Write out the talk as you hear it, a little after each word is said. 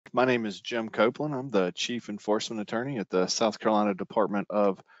My name is Jim Copeland. I'm the Chief Enforcement Attorney at the South Carolina Department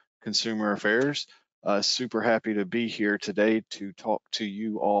of Consumer Affairs. Super happy to be here today to talk to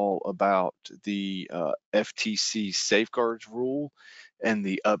you all about the FTC safeguards rule and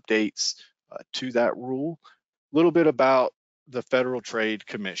the updates to that rule. A little bit about the Federal Trade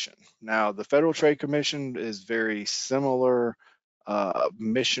Commission. Now, the Federal Trade Commission is very similar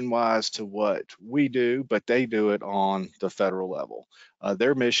mission-wise to what we do, but they do it on the federal level.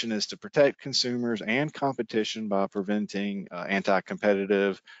 Their mission is to protect consumers and competition by preventing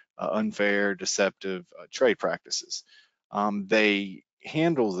anti-competitive, unfair, deceptive trade practices. They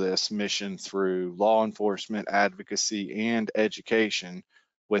handle this mission through law enforcement, advocacy, and education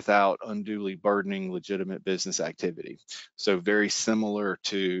without unduly burdening legitimate business activity. So very similar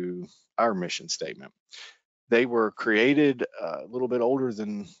to our mission statement. They were created a little bit older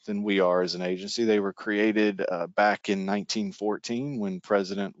than we are as an agency. They were created back in 1914 when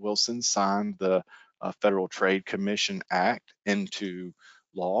President Wilson signed the Federal Trade Commission Act into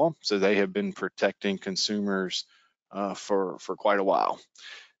law. So they have been protecting consumers for quite a while.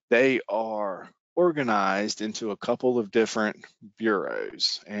 They are organized into a couple of different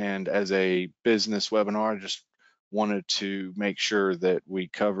bureaus. And as a business webinar, I just wanted to make sure that we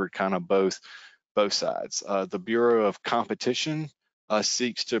covered kind of both sides. The Bureau of Competition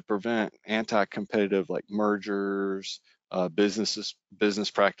seeks to prevent anti-competitive like mergers, business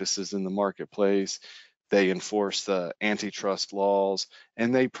practices in the marketplace. They enforce the antitrust laws,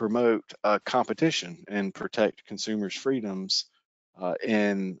 and they promote competition and protect consumers' freedoms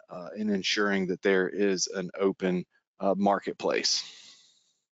in ensuring that there is an open marketplace.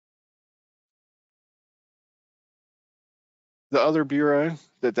 The other bureau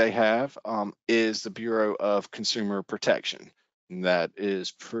that they have is the Bureau of Consumer Protection. And that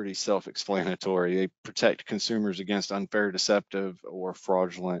is pretty self-explanatory. They protect consumers against unfair, deceptive, or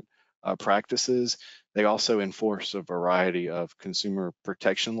fraudulent practices. They also enforce a variety of consumer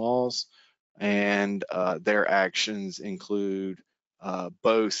protection laws, and their actions include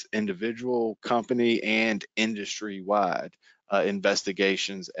both individual, company, and industry-wide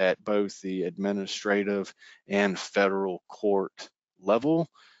investigations at both the administrative and federal court level,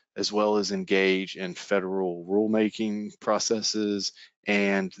 as well as engage in federal rulemaking processes.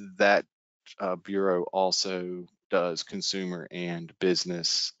 And that bureau also does consumer and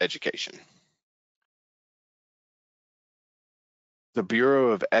business education. The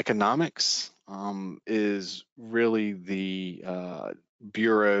Bureau of Economics is really the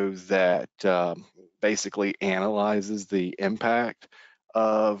bureau that basically analyzes the impact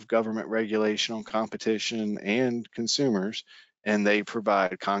of government regulation on competition and consumers, and they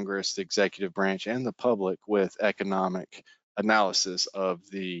provide Congress, the executive branch, and the public with economic analysis of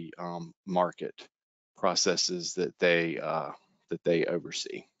the market processes that they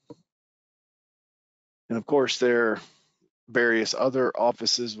oversee. And of course, there are various other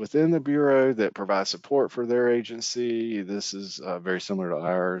offices within the Bureau that provide support for their agency. This is very similar to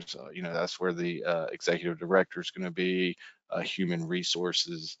ours. That's where the executive director is going to be, human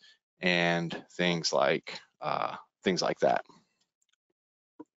resources, and things like that.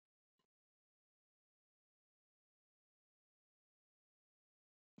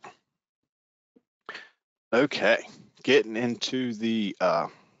 Okay, getting into the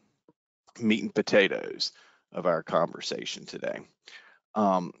meat and potatoes of our conversation today.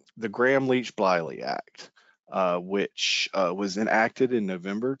 The Gramm-Leach-Bliley Act, which was enacted in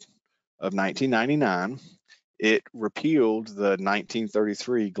November of 1999, it repealed the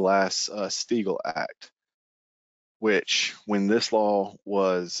 1933 Glass-Steagall Act, which, when this law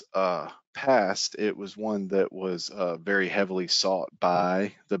was passed, it was one that was very heavily sought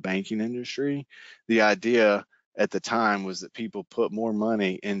by the banking industry. The idea at the time was that people put more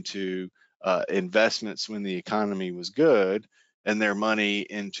money into investments when the economy was good, and their money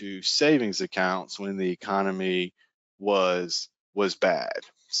into savings accounts when the economy was bad.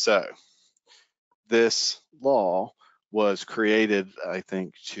 So this law was created, I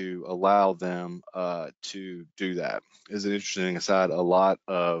think, to allow them to do that. As an interesting aside, a lot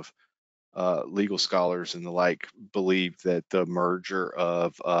of legal scholars and the like believe that the merger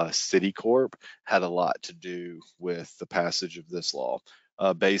of Citicorp had a lot to do with the passage of this law.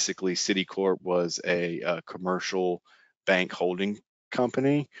 Basically, Citicorp was a commercial bank holding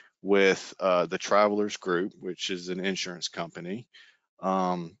company with the Travelers Group, which is an insurance company.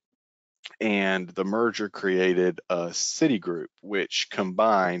 And the merger created a Citigroup, which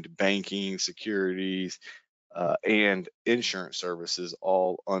combined banking, securities, and insurance services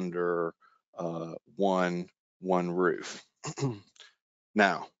all under one roof.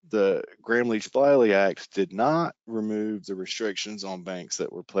 Now, the Gramm-Leach-Bliley Act did not remove the restrictions on banks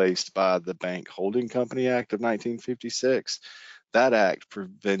that were placed by the Bank Holding Company Act of 1956. That act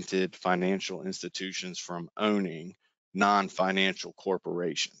prevented financial institutions from owning non-financial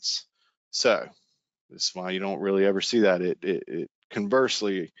corporations. So this is why you don't really ever see that. It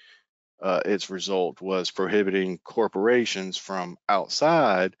conversely, its result was prohibiting corporations from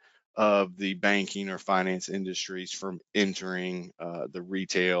outside of the banking or finance industries from entering the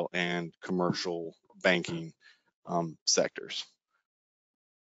retail and commercial banking sectors.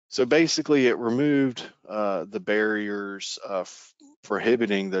 So basically, it removed the barriers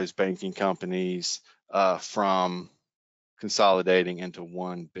prohibiting those banking companies from consolidating into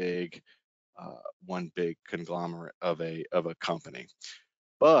one big conglomerate of a company.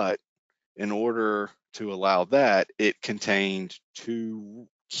 But in order to allow that, it contained two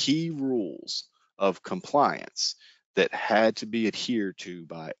key rules of compliance that had to be adhered to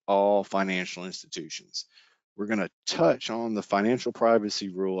by all financial institutions. We're going to touch on the financial privacy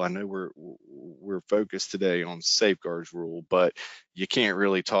rule. I know we're focused today on safeguards rule, but you can't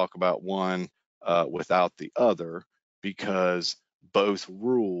really talk about one without the other, because both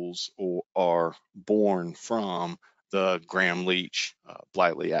rules are born from the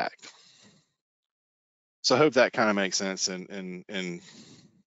Gramm-Leach-Bliley Act. So I hope that kind of makes sense. In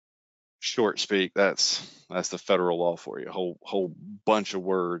short speak, that's the federal law for you. A whole bunch of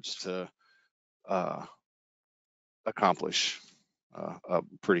words to accomplish a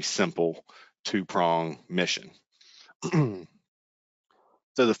pretty simple two-prong mission. So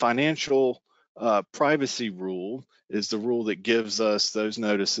the financial privacy rule is the rule that gives us those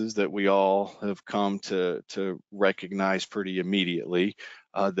notices that we all have come to recognize pretty immediately,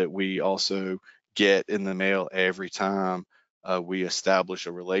 that we also get in the mail every time we establish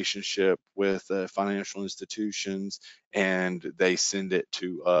a relationship with financial institutions, and they send it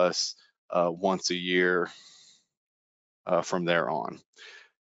to us once a year from there on.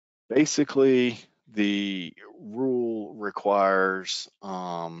 Basically, the rule requires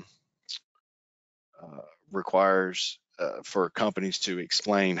for companies to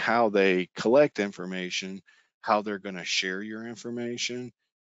explain how they collect information, how they're going to share your information,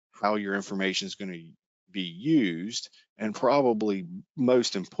 how your information is going to be used, and probably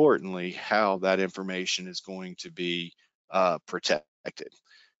most importantly, how that information is going to be protected.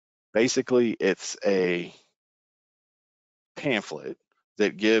 Basically, it's a pamphlet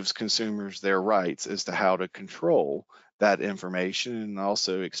that gives consumers their rights as to how to control that information, and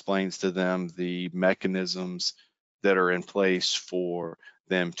also explains to them the mechanisms that are in place for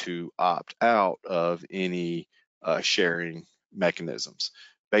them to opt out of any sharing mechanisms.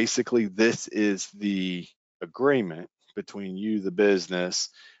 Basically, this is the agreement between you, the business,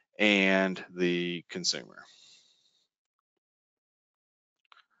 and the consumer.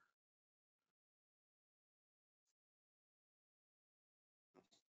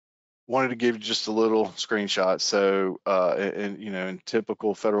 Wanted to give you just a little screenshot. So, in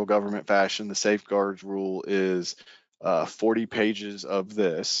typical federal government fashion, the safeguards rule is 40 pages of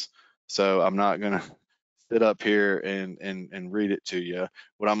this. So I'm not going to sit up here and read it to you.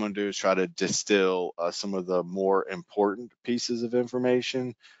 What I'm going to do is try to distill some of the more important pieces of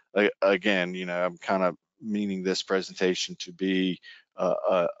information. Again, I'm kind of meaning this presentation to be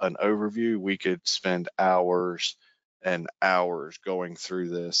an overview. We could spend hours and hours going through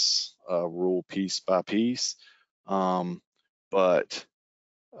this rule piece by piece, but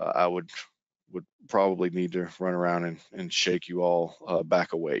I would probably need to run around and shake you all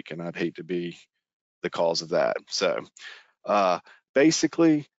back awake, and I'd hate to be the cause of that. So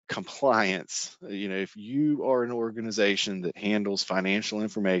basically, compliance, if you are an organization that handles financial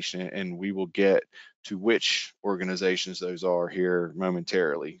information, and we will get to which organizations those are here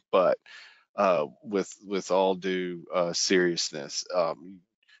momentarily, but with all due seriousness,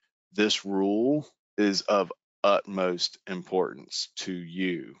 this rule is of utmost importance to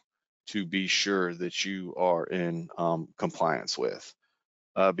you to be sure that you are in compliance with,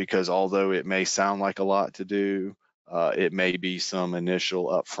 because although it may sound like a lot to do, it may be some initial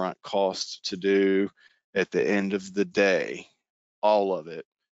upfront cost to do. At the end of the day, all of it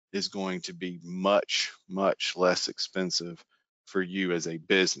is going to be much, much less expensive for you as a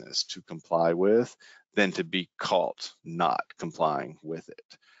business to comply with than to be caught not complying with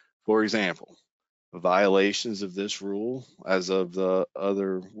it. For example, violations of this rule, as of the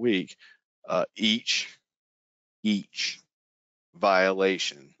other week, each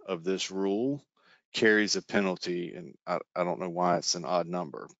violation of this rule carries a penalty, and I don't know why it's an odd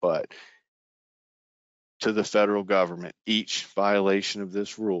number, but to the federal government, each violation of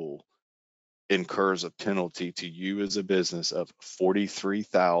this rule incurs a penalty to you as a business of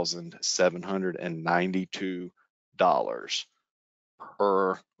 $43,792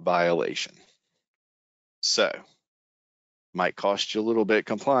 per violation. So, might cost you a little bit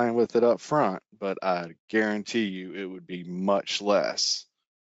complying with it up front, but I guarantee you it would be much less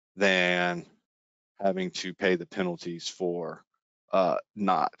than having to pay the penalties for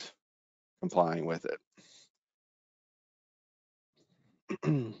not complying with it.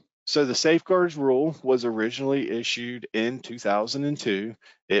 So the safeguards rule was originally issued in 2002.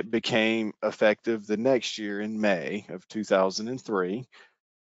 It became effective the next year in May of 2003.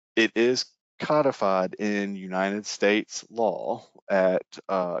 It is codified in United States law at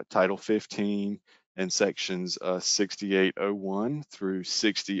Title 15 and sections 6801 through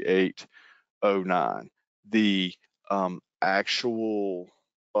 6809. The actual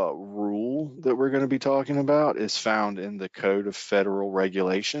rule that we're going to be talking about is found in the Code of Federal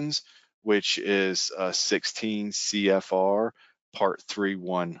Regulations, which is 16 CFR Part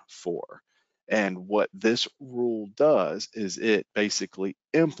 314. And what this rule does is it basically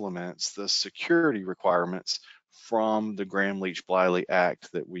implements the security requirements from the Gramm-Leach-Bliley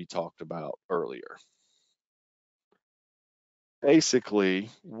Act that we talked about earlier. Basically,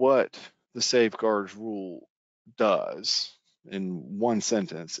 what the safeguards rule does in one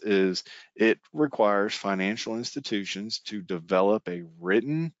sentence is it requires financial institutions to develop a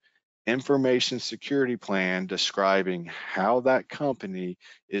written information security plan describing how that company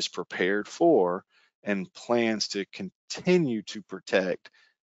is prepared for and plans to continue to protect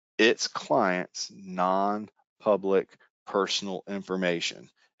its clients' non-public personal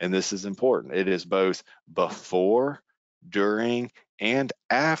information. And this is important. It is both before, during, and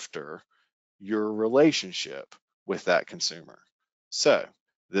after your relationship with that consumer. So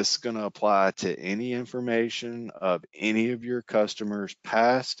this is going to apply to any information of any of your customers,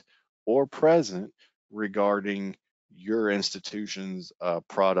 past or present, regarding your institution's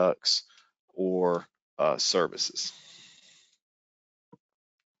products or services.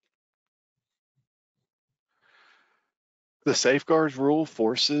 The safeguards rule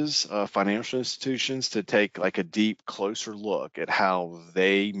forces financial institutions to take like a deep, closer look at how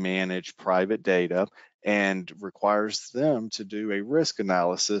they manage private data and requires them to do a risk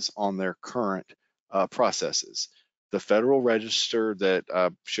analysis on their current processes. The Federal Register that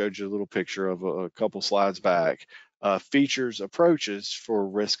I showed you a little picture of a couple slides back features approaches for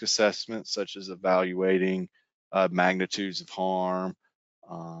risk assessment, such as evaluating magnitudes of harm.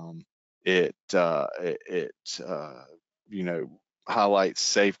 It highlights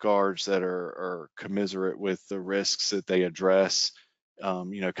safeguards that are commiserate with the risks that they address,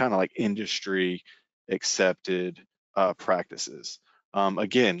 kind of like industry accepted practices.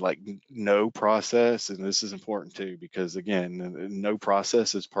 Again, like no process, and this is important too, because again, no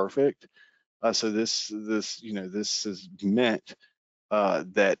process is perfect. So this is meant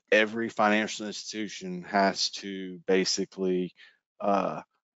that every financial institution has to basically,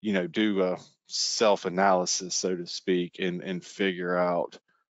 do a self-analysis, so to speak, and figure out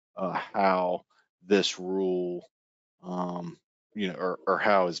how this rule, or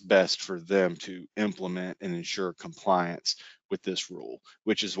how is best for them to implement and ensure compliance with this rule,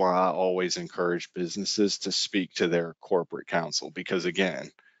 which is why I always encourage businesses to speak to their corporate counsel, because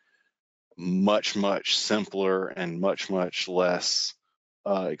again, much, much simpler and much, much less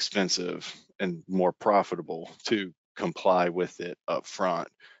expensive and more profitable to comply with it up front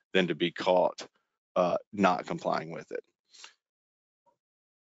than to be caught not complying with it.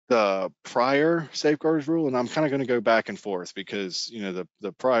 The prior safeguards rule, and I'm kind of going to go back and forth because the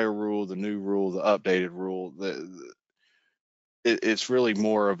prior rule, the new rule, the updated rule, it's really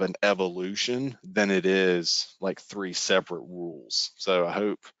more of an evolution than it is like three separate rules. So I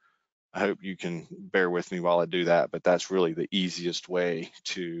hope you can bear with me while I do that, but that's really the easiest way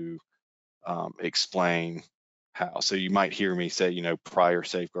to explain how. So you might hear me say, prior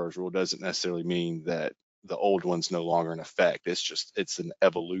safeguards rule doesn't necessarily mean that the old one's no longer in effect. It's an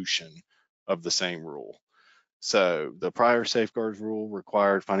evolution of the same rule. So the prior safeguards rule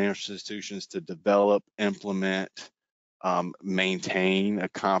required financial institutions to develop, implement, maintain a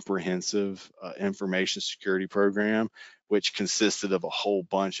comprehensive information security program, which consisted of a whole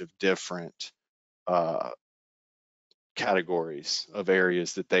bunch of different categories of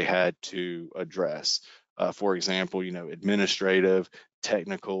areas that they had to address. For example, administrative,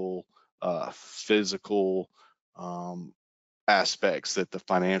 technical, physical aspects that the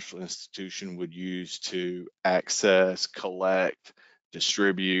financial institution would use to access, collect,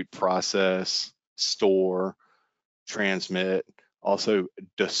 distribute, process, store, transmit, also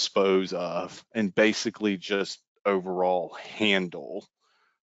dispose of, and basically just overall handle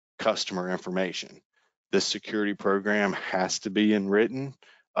customer information. This security program has to be in writing.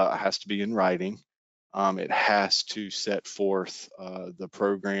 It has to set forth the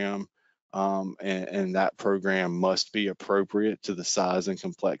program, and that program must be appropriate to the size and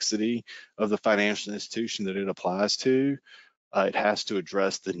complexity of the financial institution that it applies to. It has to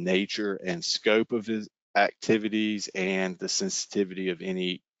address the nature and scope of his activities and the sensitivity of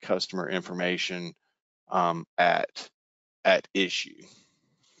any customer information at issue.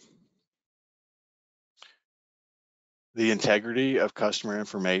 The integrity of customer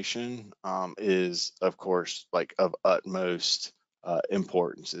information is, of course, like of utmost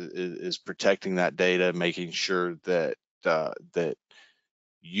importance. Is protecting that data, making sure that that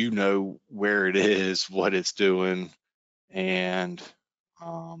you know where it is, what it's doing, and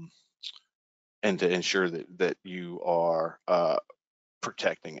to ensure that you are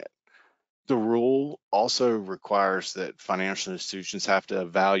protecting it. The rule also requires that financial institutions have to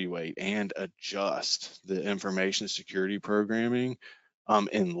evaluate and adjust the information security programming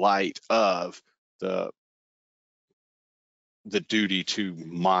in light of the duty to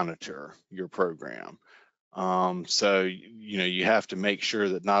monitor your program. So, you have to make sure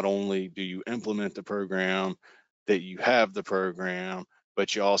that not only do you implement the program, that you have the program,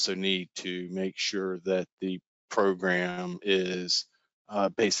 but you also need to make sure that the program is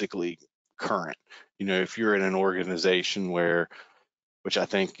basically current. If you're in an organization which I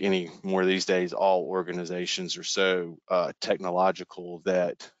think any more these days, all organizations are so technological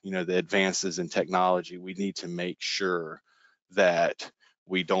that, the advances in technology, we need to make sure that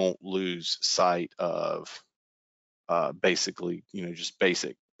we don't lose sight of basically, just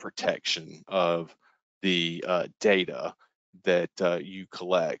basic protection of the data that you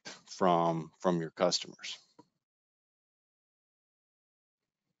collect from your customers.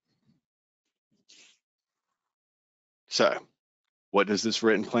 So, what does this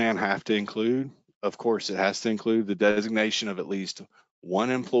written plan have to include? Of course, it has to include the designation of at least one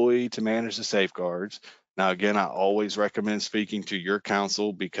employee to manage the safeguards. Now, again, I always recommend speaking to your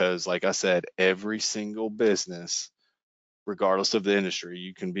counsel because, like I said, every single business, regardless of the industry,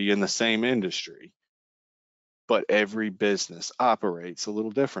 you can be in the same industry, but every business operates a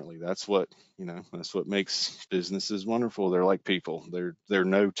little differently. That's what makes businesses wonderful. They're like people. They're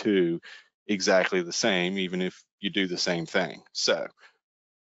no two exactly the same, even if you do the same thing. So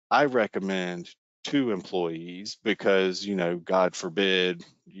I recommend 2 employees because, God forbid,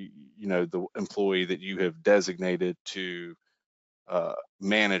 the employee that you have designated to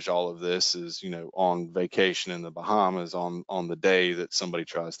manage all of this is, on vacation in the Bahamas on the day that somebody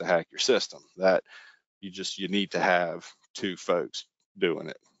tries to hack your system. That you need to have 2 folks doing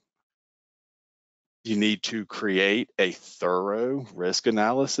it. You need to create a thorough risk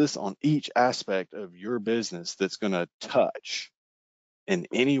analysis on each aspect of your business that's going to touch in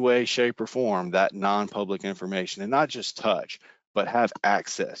any way, shape, or form that non-public information, and not just touch, but have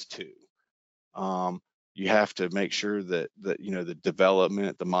access to. You have to make sure that the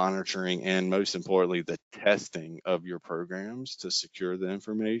development, the monitoring, and most importantly, the testing of your programs to secure the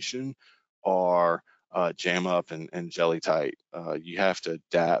information are jam up and jelly tight. You have to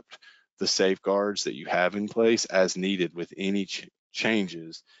adapt the safeguards that you have in place as needed with any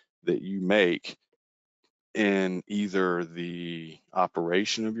changes that you make in either the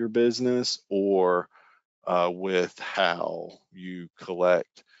operation of your business or with how you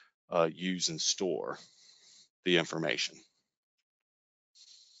collect, use, and store the information.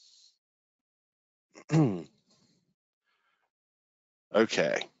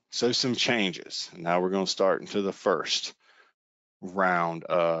 Okay, so some changes. Now we're going to start into the first round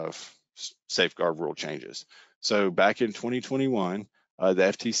of safeguard rule changes. So back in 2021, the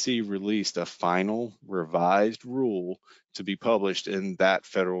FTC released a final revised rule to be published in that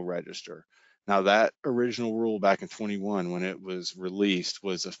Federal Register. Now that original rule back in 21, when it was released,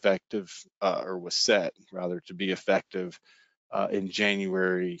 was effective, or was set rather to be effective in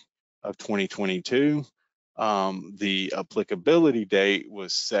January of 2022. The applicability date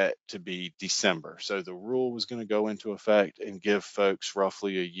was set to be December. So the rule was going to go into effect and give folks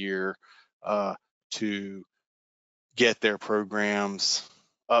roughly a year to get their programs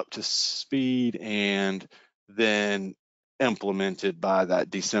up to speed and then implemented by that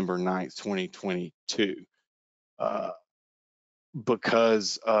December 9th, 2022.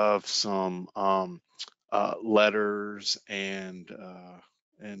 Because of some letters and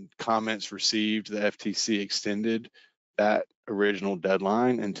comments received, the FTC extended that original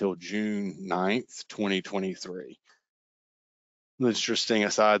deadline until June 9th, 2023. Interesting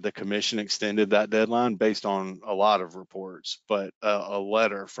aside, the commission extended that deadline based on a lot of reports, but a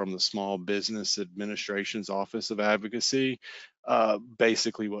letter from the Small Business Administration's Office of Advocacy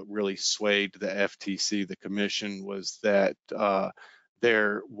basically what really swayed the FTC, the commission, was that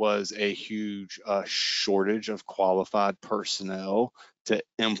there was a huge shortage of qualified personnel to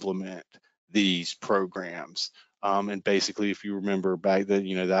implement these programs. And basically, if you remember back then,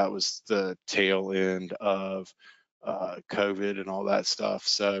 that was the tail end of COVID and all that stuff.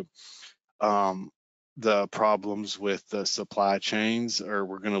 So the problems with the supply chains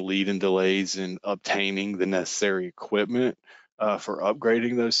were going to lead in delays in obtaining the necessary equipment for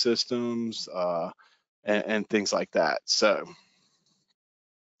upgrading those systems and things like that. So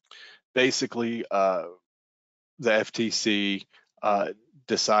basically, the FTC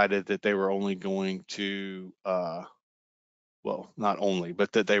decided that they were only going to, well, not only,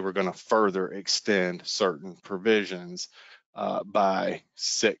 but that they were going to further extend certain provisions by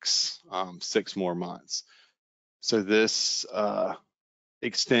six more months. So this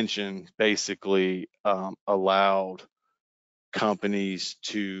extension basically allowed companies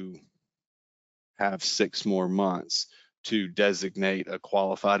to have 6 more months to designate a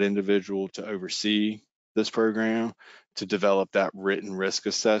qualified individual to oversee this program, to develop that written risk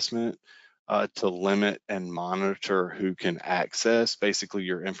assessment, to limit and monitor who can access basically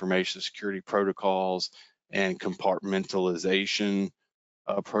your information security protocols and compartmentalization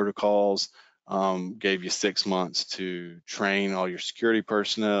protocols. Gave you 6 months to train all your security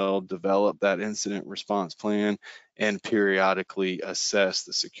personnel, develop that incident response plan, and periodically assess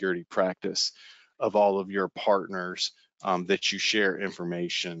the security practice of all of your partners that you share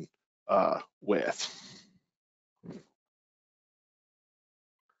information with.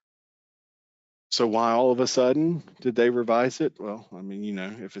 So why all of a sudden did they revise it? Well, I mean,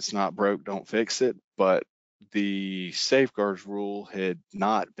 if it's not broke, don't fix it. But the safeguards rule had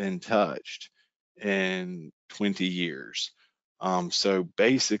not been touched in 20 years. So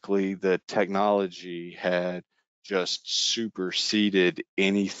basically, the technology had just superseded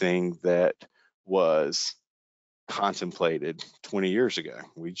anything that was contemplated 20 years ago.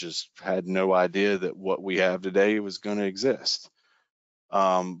 We just had no idea that what we have today was going to exist.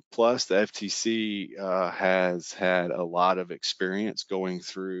 Plus, the FTC has had a lot of experience going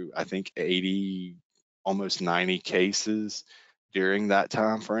through, I think, 80, almost 90 cases during that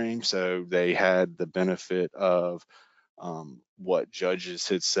time frame. So they had the benefit of what judges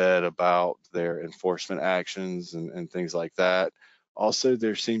had said about their enforcement actions and things like that. Also,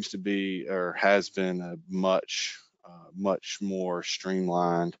 there seems to be, or has been, a much more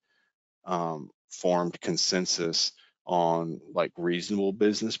streamlined formed consensus on like reasonable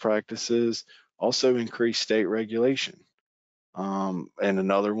business practices, also increased state regulation. And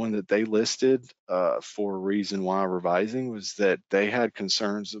another one that they listed for a reason why revising was that they had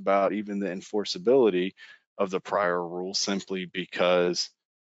concerns about even the enforceability of the prior rule, simply because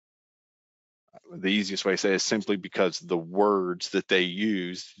the easiest way to say it is simply because the words that they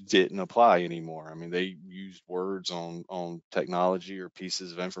used didn't apply anymore. I mean, they used words on technology or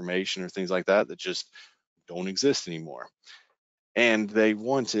pieces of information or things like that that just don't exist anymore. And they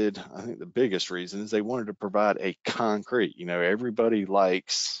wanted, I think the biggest reason is they wanted to provide a concrete, everybody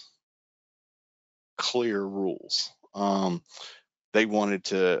likes clear rules. They wanted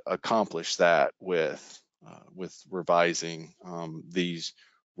to accomplish that with revising these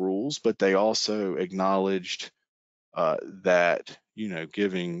rules, but they also acknowledged that,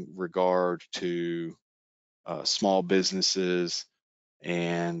 giving regard to small businesses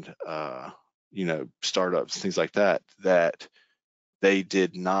and, startups, things like that, that they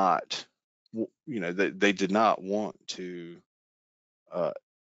did not, they did not want to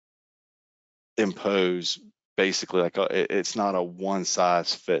impose basically like it's not a one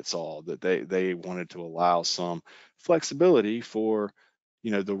size fits all, that they wanted to allow some flexibility for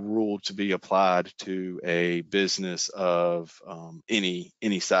the rule to be applied to a business of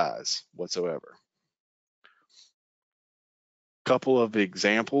any size whatsoever. Couple of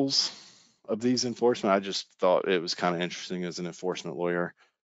examples of these enforcement. I just thought it was kind of interesting as an enforcement lawyer.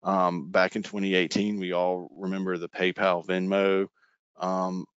 Back in 2018, we all remember the PayPal Venmo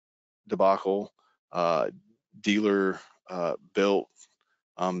debacle. Dealer built,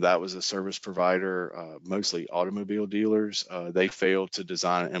 that was a service provider, mostly automobile dealers. They failed to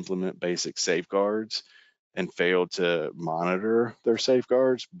design and implement basic safeguards and failed to monitor their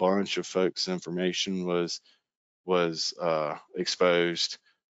safeguards. Bunch of folks' information was exposed.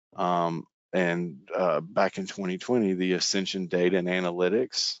 And back in 2020, the Ascension Data and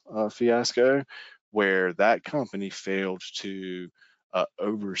Analytics fiasco, where that company failed to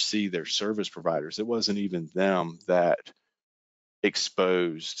oversee their service providers. It wasn't even them that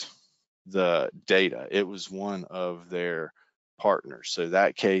exposed the data. It was one of their partners. So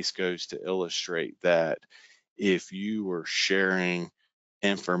that case goes to illustrate that if you are sharing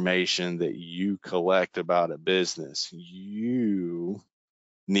information that you collect about a business, you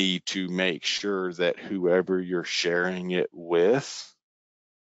need to make sure that whoever you're sharing it with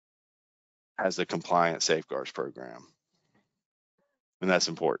has a compliant safeguards program. And that's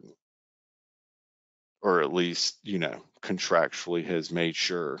important. Or at least, contractually has made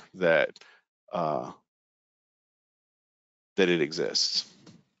sure that that it exists.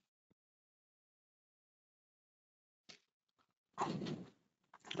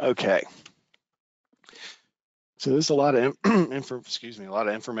 Okay. So there's a lot of a lot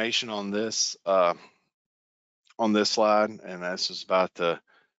of information on this slide, and that's just about the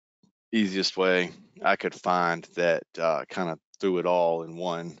easiest way I could find that kind of threw it all in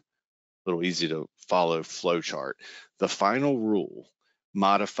one little easy to follow flow chart. The final rule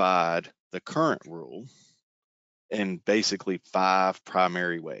modified the current rule in basically 5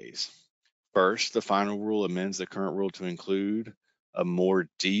 primary ways. First, the final rule amends the current rule to include a more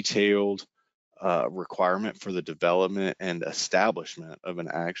detailed requirement for the development and establishment of an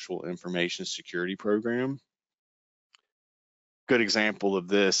actual information security program. Good example of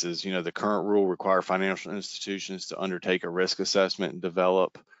this is, the current rule require financial institutions to undertake a risk assessment and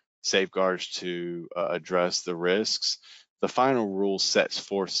develop safeguards to address the risks. The final rule sets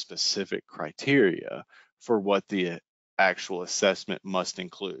forth specific criteria for what the actual assessment must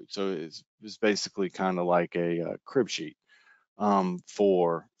include. So it's basically kind of like a crib sheet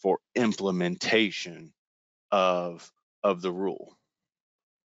for implementation of the rule.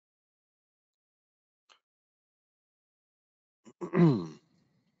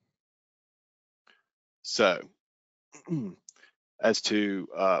 So as to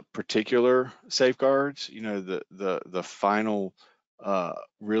particular safeguards, the final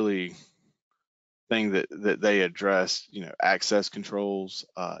really thing that they address, access controls,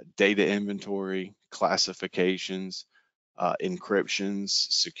 data inventory, classifications, encryptions,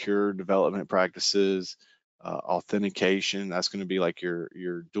 secure development practices, authentication. That's going to be like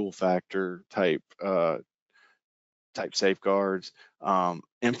your dual factor type safeguards,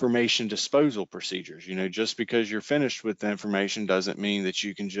 information disposal procedures. Just because you're finished with the information doesn't mean that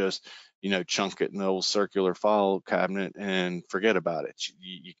you can just, chunk it in the old circular file cabinet and forget about it.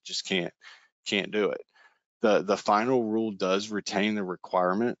 You just can't do it. The final rule does retain the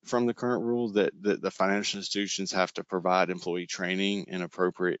requirement from the current rule that the financial institutions have to provide employee training and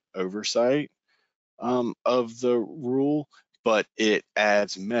appropriate oversight of the rule, but it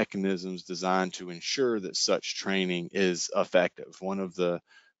adds mechanisms designed to ensure that such training is effective. One of the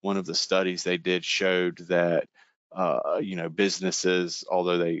studies they did showed that businesses,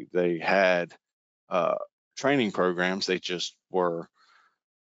 although they had training programs, they just were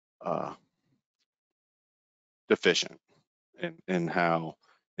deficient in how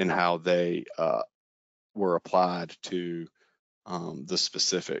they were applied to the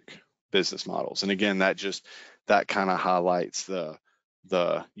specific business models. And again, that kind of highlights the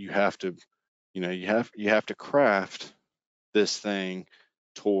you have to craft this thing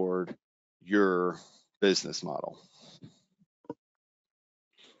toward your business model.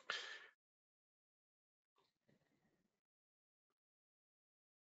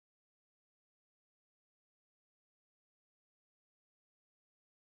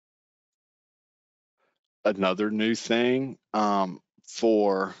 Another new thing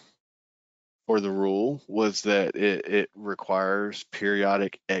for the rule was that it requires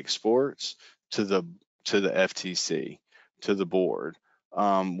periodic exports to the FTC, to the board,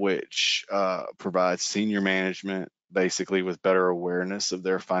 which provides senior management basically with better awareness of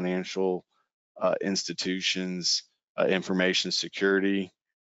their financial institutions, information security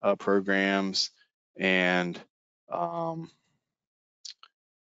programs, and the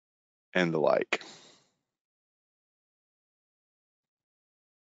like.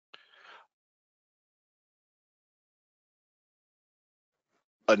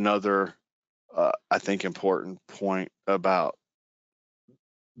 Another, I think, important point about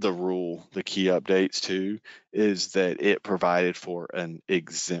the rule, the key updates too, is that it provided for an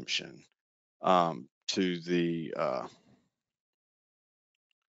exemption to the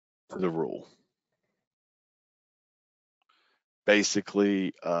rule.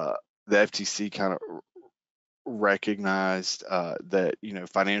 Basically, the FTC kind of recognized that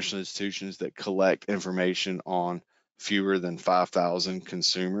financial institutions that collect information on fewer than 5,000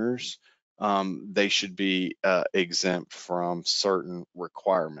 consumers, they should be exempt from certain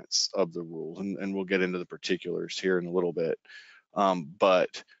requirements of the rule, and we'll get into the particulars here in a little bit.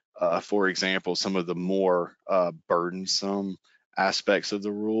 But for example, some of the more burdensome aspects of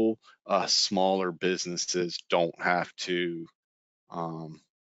the rule, smaller businesses don't have to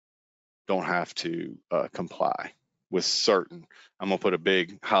don't have to comply with certain, I'm going to put a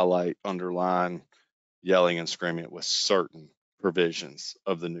big highlight, underline, yelling and screaming it, with certain provisions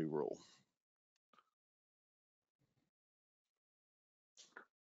of the new rule.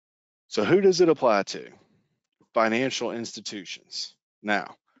 So who does it apply to? Financial institutions.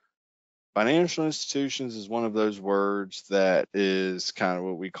 Now, financial institutions is one of those words that is kind of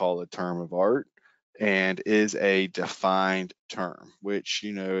what we call a term of art and is a defined term, which,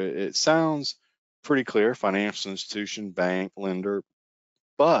 it sounds pretty clear: financial institution, bank, lender,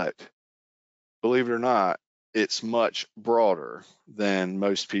 but believe it or not, it's much broader than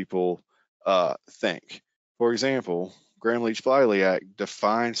most people think. For example, Graham-Leach-Bliley Act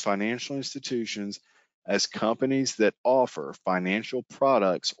defines financial institutions as companies that offer financial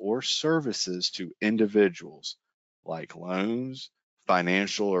products or services to individuals, like loans,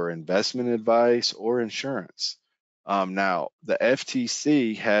 financial or investment advice, or insurance. Now, the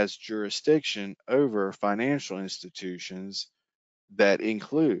FTC has jurisdiction over financial institutions that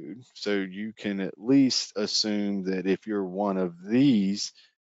include, so you can at least assume that if you're one of these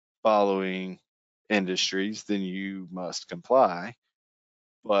following industries, then you must comply.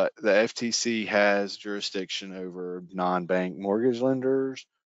 But the FTC has jurisdiction over non-bank mortgage lenders,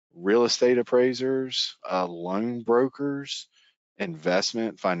 real estate appraisers, loan brokers,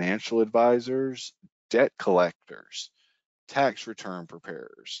 investment financial advisors, debt collectors, tax return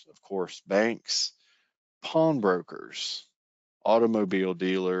preparers, of course, banks, pawnbrokers, automobile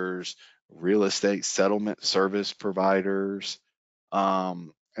dealers, real estate settlement service providers, and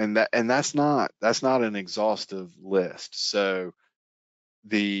that's not an exhaustive list. So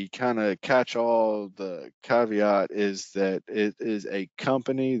the kind of catch-all, the caveat is that it is a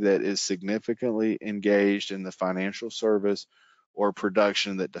company that is significantly engaged in the financial service or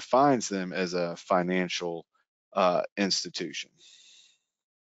production that defines them as a financial institution.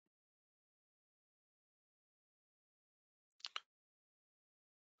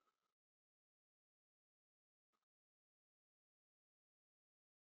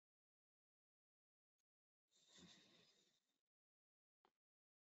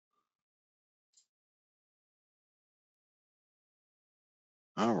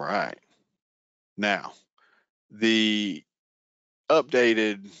 All right. Now, the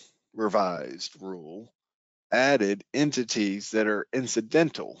updated revised rule added entities that are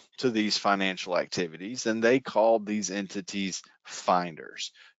incidental to these financial activities, and they called these entities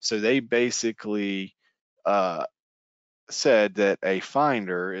finders. So they basically said that a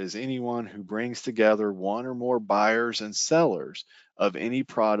finder is anyone who brings together one or more buyers and sellers of any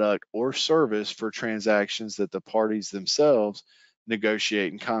product or service for transactions that the parties themselves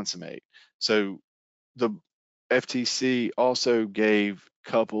negotiate and consummate. So the FTC also gave a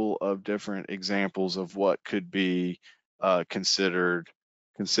couple of different examples of what could be considered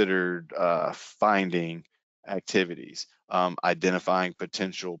finding activities: identifying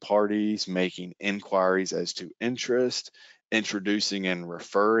potential parties, making inquiries as to interest, introducing and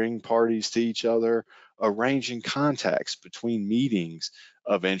referring parties to each other, arranging contacts between meetings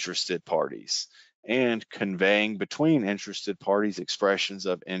of interested parties, and conveying between interested parties expressions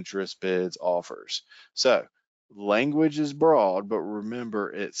of interest, bids, offers. So language is broad, but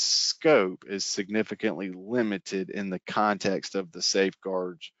remember its scope is significantly limited in the context of the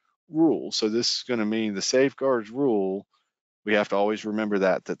safeguards rule. So this is going to mean the safeguards rule, we have to always remember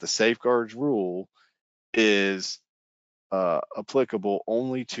that the safeguards rule is applicable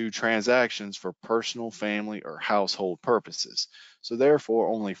only to transactions for personal, family, or household purposes. So therefore,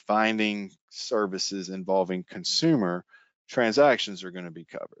 only finding services involving consumer transactions are going to be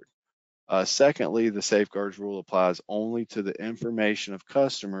covered. Secondly, the safeguards rule applies only to the information of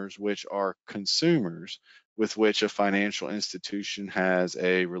customers, which are consumers with which a financial institution has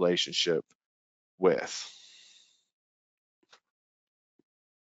a relationship with.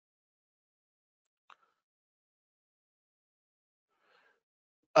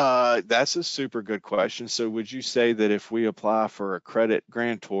 That's a super good question. So would you say that if we apply for a credit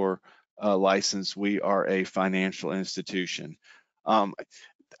grantor license, we are a financial institution?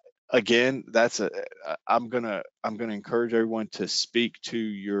 Again, I'm gonna encourage everyone to speak to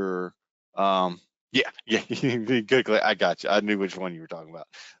your yeah, good. I got you. I knew which one you were talking about.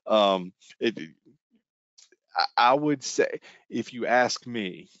 It, I would say, if you ask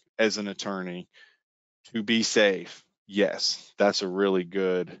me as an attorney, to be safe, yes, that's a really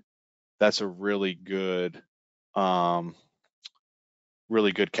good um,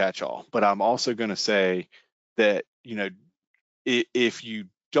 really good catch-all. But I'm also going to say that, if you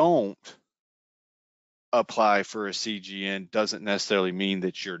don't apply for a CGN, doesn't necessarily mean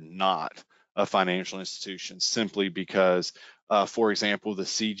that you're not a financial institution, simply because For example, the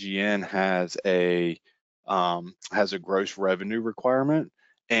CGN has a gross revenue requirement,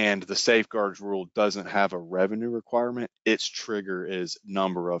 and the safeguards rule doesn't have a revenue requirement. Its trigger is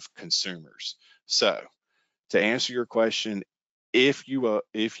number of consumers. So to answer your question, if you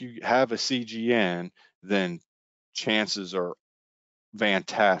have a CGN, then chances are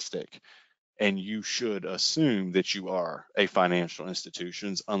fantastic, and you should assume that you are a financial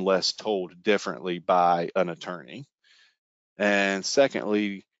institution unless told differently by an attorney. And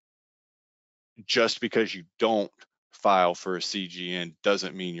secondly, just because you don't file for a CGN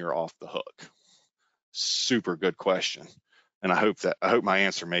doesn't mean you're off the hook. Super good question, and I hope my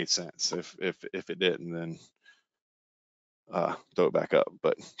answer made sense. If it didn't, then throw it back up.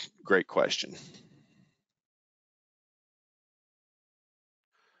 But great question.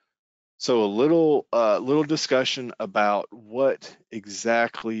 So a little discussion about what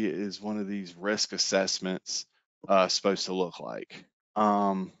exactly is one of these risk assessments supposed to look like.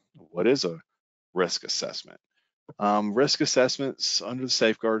 What is a risk assessment? Risk assessments under the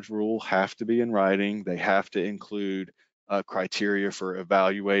safeguards rule have to be in writing. They have to include criteria for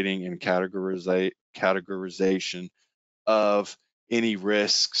evaluating and categorization of any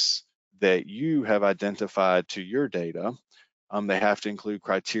risks that you have identified to your data. They have to include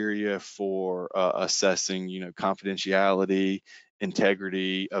criteria for assessing, confidentiality,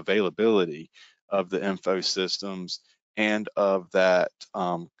 integrity, availability of the info systems and of that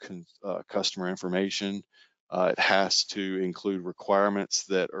customer information. It has to include requirements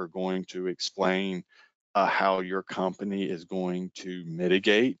that are going to explain how your company is going to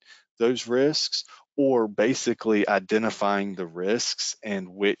mitigate those risks, or basically identifying the risks and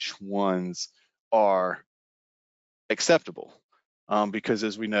which ones are acceptable. Because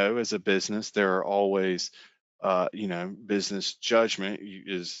as we know, as a business, there are always, business judgment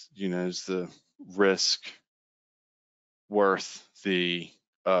is the risk worth the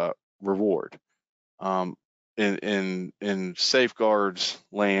reward. In safeguards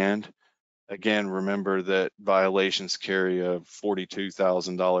land, again, remember that violations carry a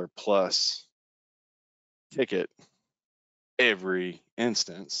 $42,000 plus ticket every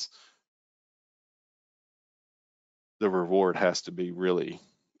instance. The reward has to be really,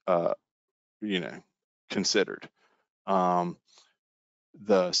 considered. The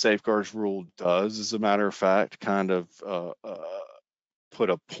safeguards rule does, as a matter of fact, kind of put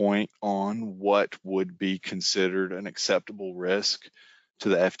a point on what would be considered an acceptable risk to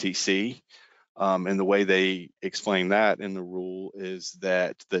the FTC. And the way they explain that in the rule is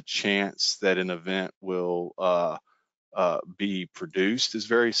that the chance that an event will be produced is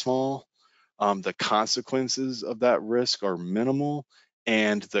very small. The consequences of that risk are minimal,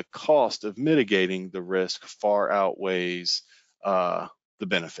 and the cost of mitigating the risk far outweighs the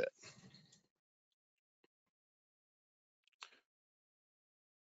benefit.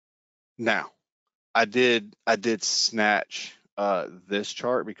 Now, I did snatch this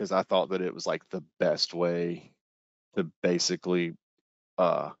chart because I thought that it was like the best way to basically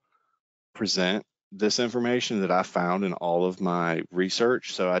present this information that I found in all of my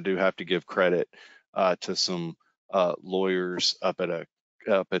research. So I do have to give credit to some lawyers up at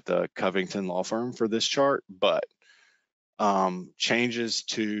the Covington law firm for this chart, but changes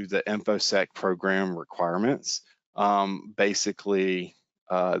to the InfoSec program requirements, basically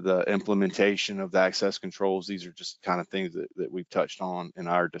the implementation of the access controls. These are just kind of things that we've touched on in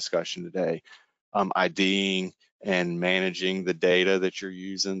our discussion today. IDing and managing the data that you're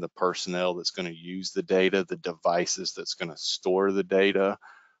using, the personnel that's going to use the data, the devices that's going to store the data,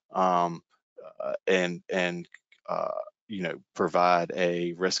 and provide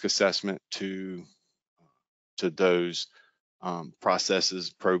a risk assessment to those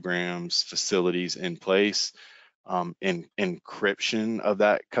processes, programs, facilities in place, encryption of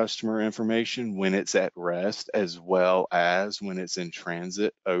that customer information when it's at rest, as well as when it's in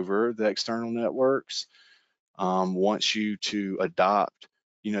transit over the external networks. Wants you to adopt,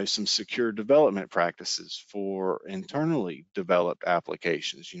 some secure development practices for internally developed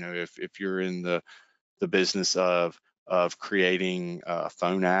applications. If you're in the business of creating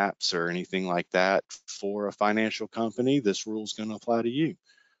phone apps or anything like that for a financial company, this rule is going to apply to you.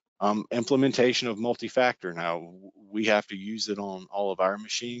 Implementation of multi-factor. Now, we have to use it on all of our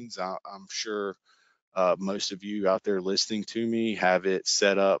machines. I'm sure most of you out there listening to me have it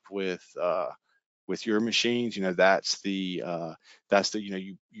set up with your machines. That's the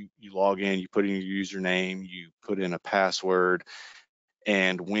you log in, you put in your username, you put in a password,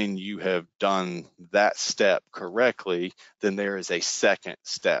 and when you have done that step correctly, then there is a second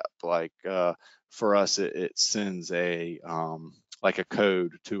step. Like for us, it sends a like a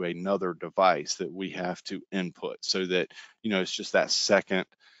code to another device that we have to input, so that, it's just that second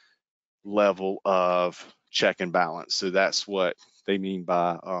level of check and balance. So that's what they mean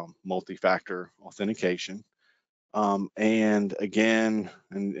by multi-factor authentication. And again,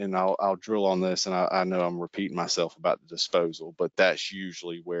 and I'll drill on this, and I know I'm repeating myself about the disposal, but that's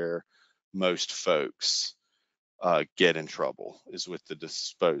usually where most folks get in trouble, is with the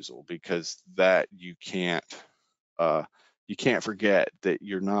disposal, because that you can't forget that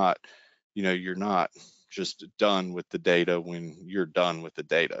you're not just done with the data when you're done with the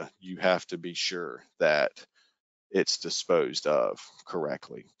data. You have to be sure that it's disposed of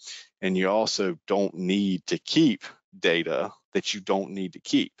correctly. And you also don't need to keep data that you don't need to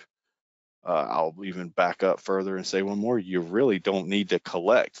keep. I'll even back up further and say one more. You really don't need to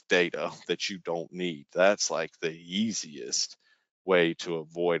collect data that you don't need. That's like the easiest way to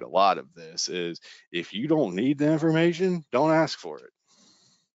avoid a lot of this, is if you don't need the information, don't ask for it.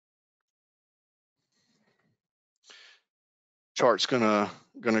 Chart's gonna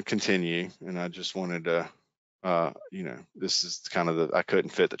continue, and I just wanted to, this is kind of I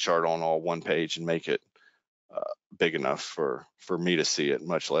couldn't fit the chart on all one page and make it big enough for me to see it,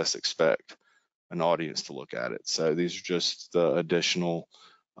 much less expect an audience to look at it. So these are just the additional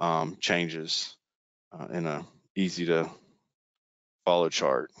changes in a easy to follow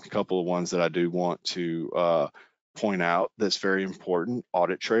chart. A couple of ones that I do want to point out that's very important: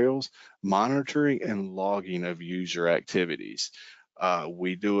 audit trails, monitoring and logging of user activities.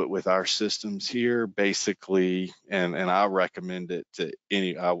 We do it with our systems here, basically, and I recommend it to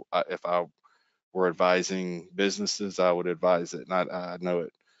any, if I were advising businesses, I would advise it. And I know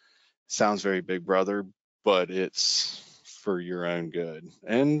it sounds very big brother, but it's for your own good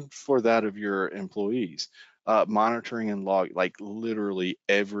and for that of your employees. Monitoring and log, like literally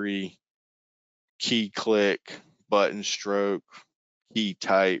every key click, button stroke, key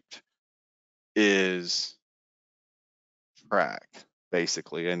typed is tracked,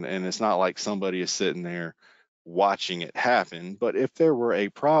 basically. And it's not like somebody is sitting there watching it happen, but if there were a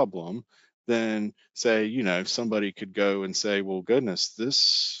problem, then say, somebody could go and say, well, goodness,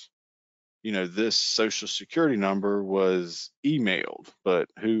 this social security number was emailed, but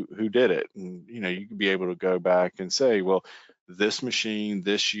who did it? And, you could be able to go back and say, well, this machine,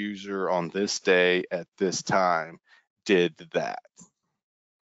 this user on this day at this time did that.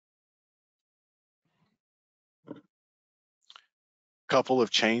 Couple of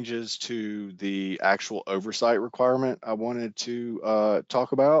changes to the actual oversight requirement I wanted to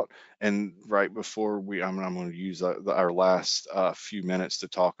talk about. And right before I'm going to use our last few minutes to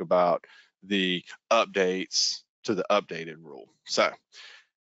talk about the updates to the updated rule. So,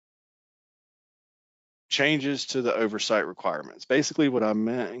 changes to the oversight requirements. Basically, what I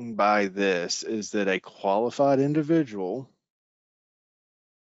mean by this is that a qualified individual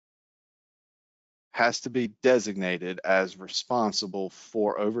has to be designated as responsible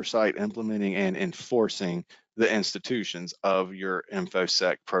for oversight, implementing, and enforcing the institutions of your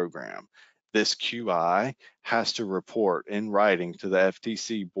InfoSec program. This QI has to report in writing to the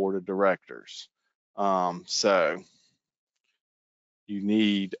FTC Board of Directors. So you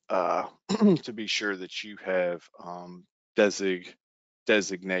need to be sure that you have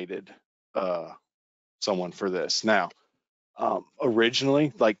designated someone for this. Now,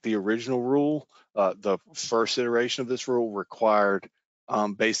 originally, like the original rule, the first iteration of this rule required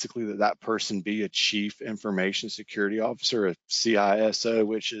basically that person be a chief information security officer, a CISO,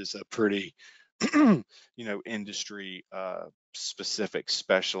 which is a pretty, industry specific,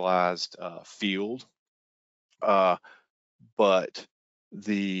 specialized field. But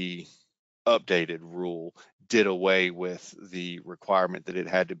the updated rule did away with the requirement that it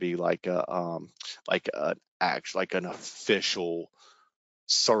had to be like an official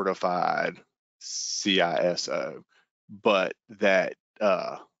certified CISO, but that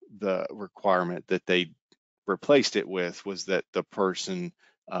the requirement that they replaced it with was that the person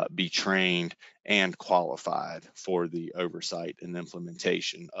be trained and qualified for the oversight and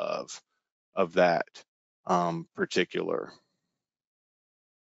implementation of that particular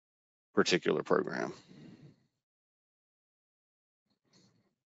program.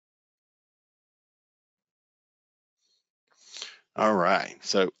 All right,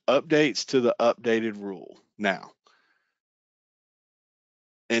 so updates to the updated rule. Now,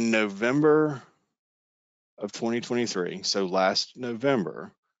 in November of 2023, so last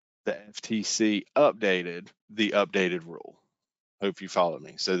November, the FTC updated the updated rule. Hope you follow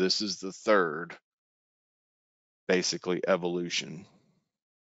me. So this is the third, basically, evolution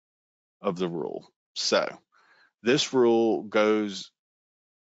of the rule. So this rule goes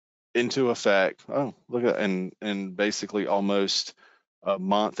into effect. Oh, look at, and basically almost a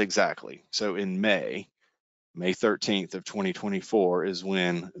month exactly. So in May 13th of 2024 is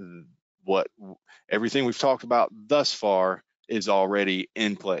when what everything we've talked about thus far is already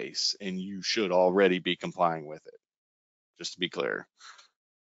in place, and you should already be complying with it. Just to be clear,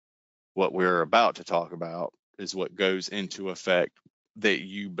 what we're about to talk about is what goes into effect that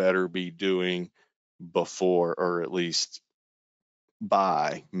you better be doing before, or at least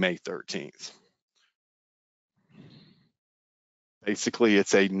by May 13th. Basically,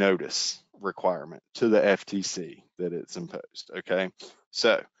 it's a notice requirement to the FTC that it's imposed, okay?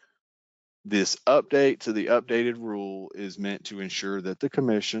 So this update to the updated rule is meant to ensure that the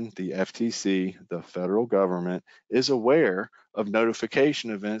Commission, the FTC, the federal government, is aware of notification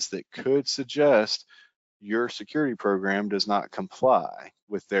events that could suggest your security program does not comply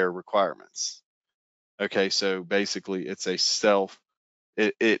with their requirements. Okay, so basically it's a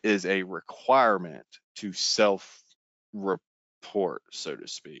it is a requirement to self-report, so to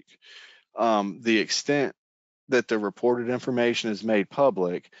speak. The extent that the reported information is made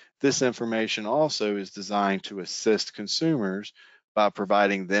public, this information also is designed to assist consumers by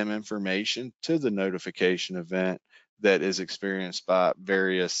providing them information to the notification event that is experienced by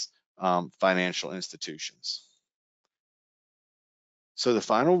various financial institutions. So the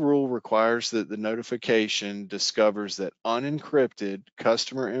final rule requires that the notification discovers that unencrypted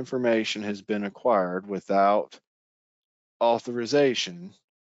customer information has been acquired without authorization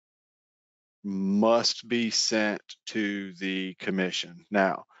must be sent to the Commission.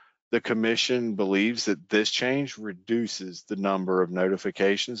 Now, the Commission believes that this change reduces the number of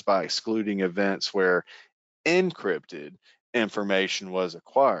notifications by excluding events where encrypted information was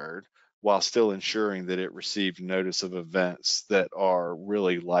acquired, while still ensuring that it received notice of events that are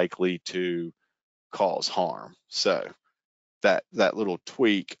really likely to cause harm. So that little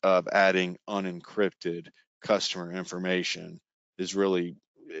tweak of adding unencrypted customer information is really,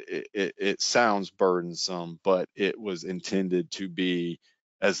 it sounds burdensome, but it was intended to be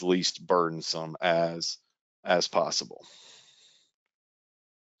as least burdensome as possible.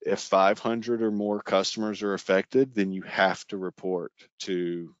 If 500 or more customers are affected, then you have to report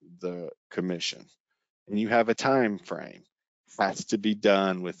to the Commission, and you have a time frame. Has to be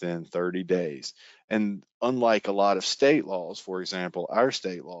done within 30 days. And unlike a lot of state laws, for example, our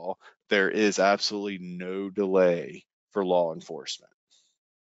state law, there is absolutely no delay for law enforcement.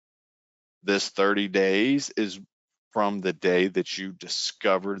 This 30 days is from the day that you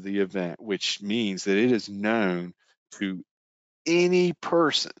discover the event, which means that it is known to any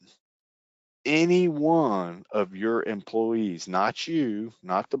person, any one of your employees, not you,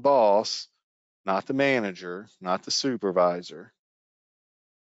 not the boss, not the manager, not the supervisor,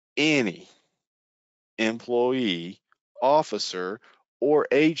 any employee, officer, or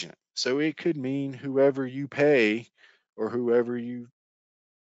agent. So it could mean whoever you pay or whoever you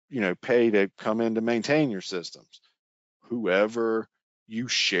pay to come in to maintain your systems, whoever you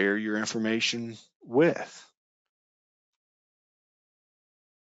share your information with.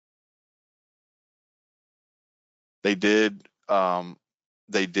 They did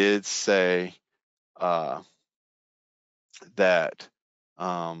say that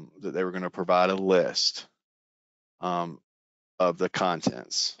that they were going to provide a list of the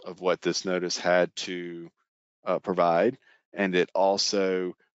contents of what this notice had to provide, and it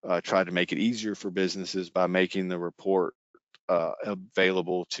also tried to make it easier for businesses by making the report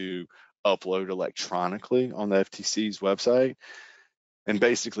available to upload electronically on the FTC's website. And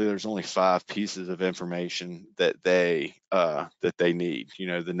basically, there's only 5 pieces of information that they need.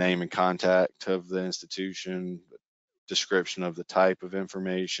 The name and contact of the institution, description of the type of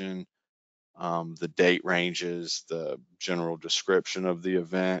information, the date ranges, the general description of the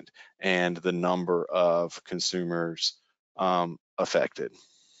event, and the number of consumers affected.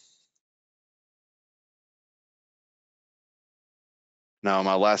 Now, in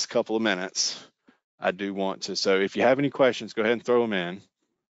my last couple of minutes, I do want to, so if you have any questions, go ahead and throw them in,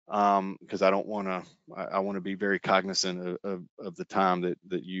 because I want to be very cognizant of the time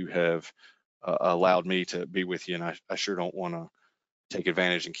that you have allowed me to be with you, and I sure don't want to take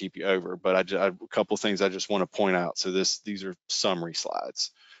advantage and keep you over. But a couple of things I just want to point out. So these are summary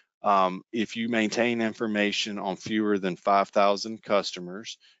slides. If you maintain information on fewer than 5,000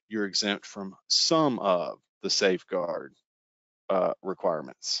 customers, you're exempt from some of the safeguard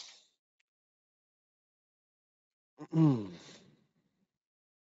requirements. And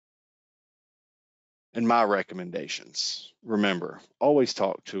my recommendations: remember, always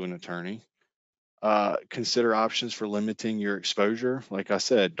talk to an attorney. Consider options for limiting your exposure. Like I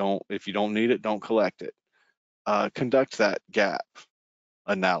said, if you don't need it, don't collect it. Conduct that gap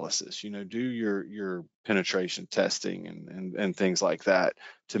analysis. Do your penetration testing and things like that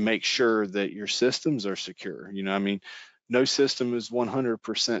to make sure that your systems are secure. I mean, no system is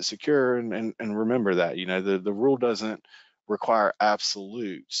 100% secure, and remember that. The rule doesn't require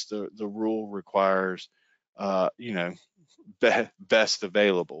absolutes. The rule requires best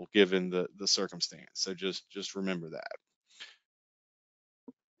available given the circumstance. So just remember that.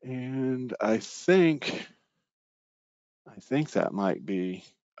 And I think that might be,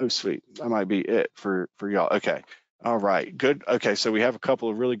 oh sweet, that might be it for y'all. Okay. All right, good. Okay, so we have a couple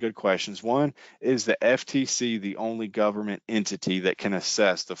of really good questions. One, is the FTC the only government entity that can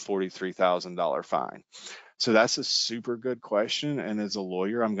assess the $43,000 fine? So that's a super good question. And as a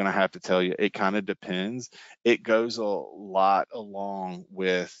lawyer, I'm going to have to tell you, it kind of depends. It goes a lot along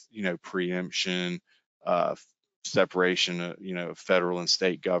with, preemption, separation, federal and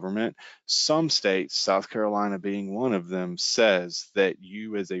state government. Some states, South Carolina being one of them, says that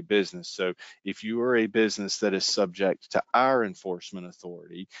you as a business, so if you are a business that is subject to our enforcement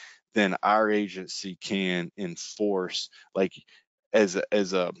authority, then our agency can enforce, like as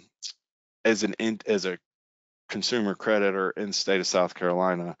a consumer creditor in the state of South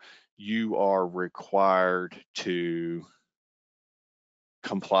Carolina, you are required to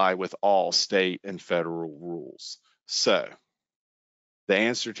comply with all state and federal rules. So the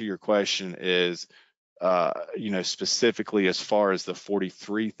answer to your question is, specifically as far as the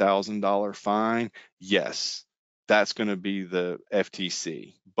 $43,000 fine, yes, that's going to be the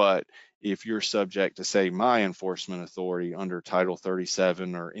FTC. But if you're subject to, say, my enforcement authority under Title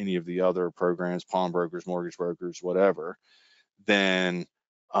 37 or any of the other programs, pawnbrokers, mortgage brokers, whatever, then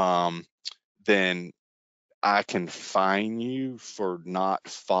I can fine you for not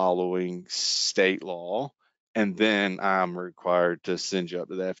following state law, and then I'm required to send you up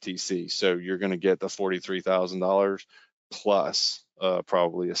to the FTC. So you're going to get the $43,000 plus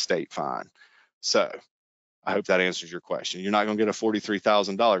probably a state fine. So I hope that answers your question. You're not going to get a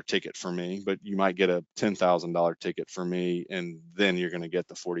 $43,000 ticket for me, but you might get a $10,000 ticket for me, and then you're going to get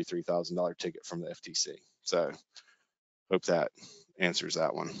the $43,000 ticket from the FTC. So hope that answers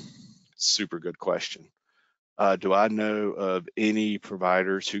that one. Super good question. Do I know of any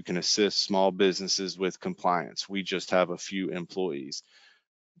providers who can assist small businesses with compliance? We just have a few employees.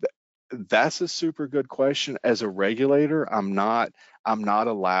 That's a super good question. As a regulator, I'm not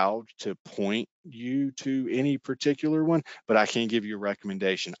allowed to point you to any particular one, but I can give you a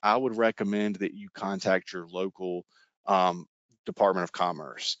recommendation. I would recommend that you contact your local Department of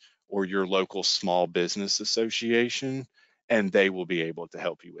Commerce or your local small business association, and they will be able to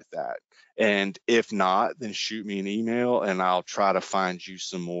help you with that. And if not, then shoot me an email and I'll try to find you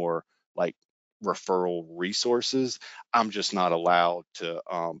some more like referral resources. I'm just not allowed to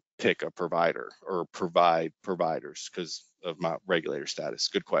pick a provider or provide providers because of my regulator status.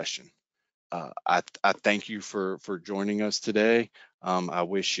 Good question. I thank you for joining us today. I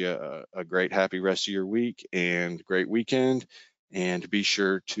wish you a great, happy rest of your week and great weekend. And be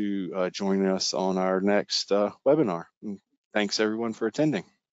sure to join us on our next webinar. Thanks everyone for attending.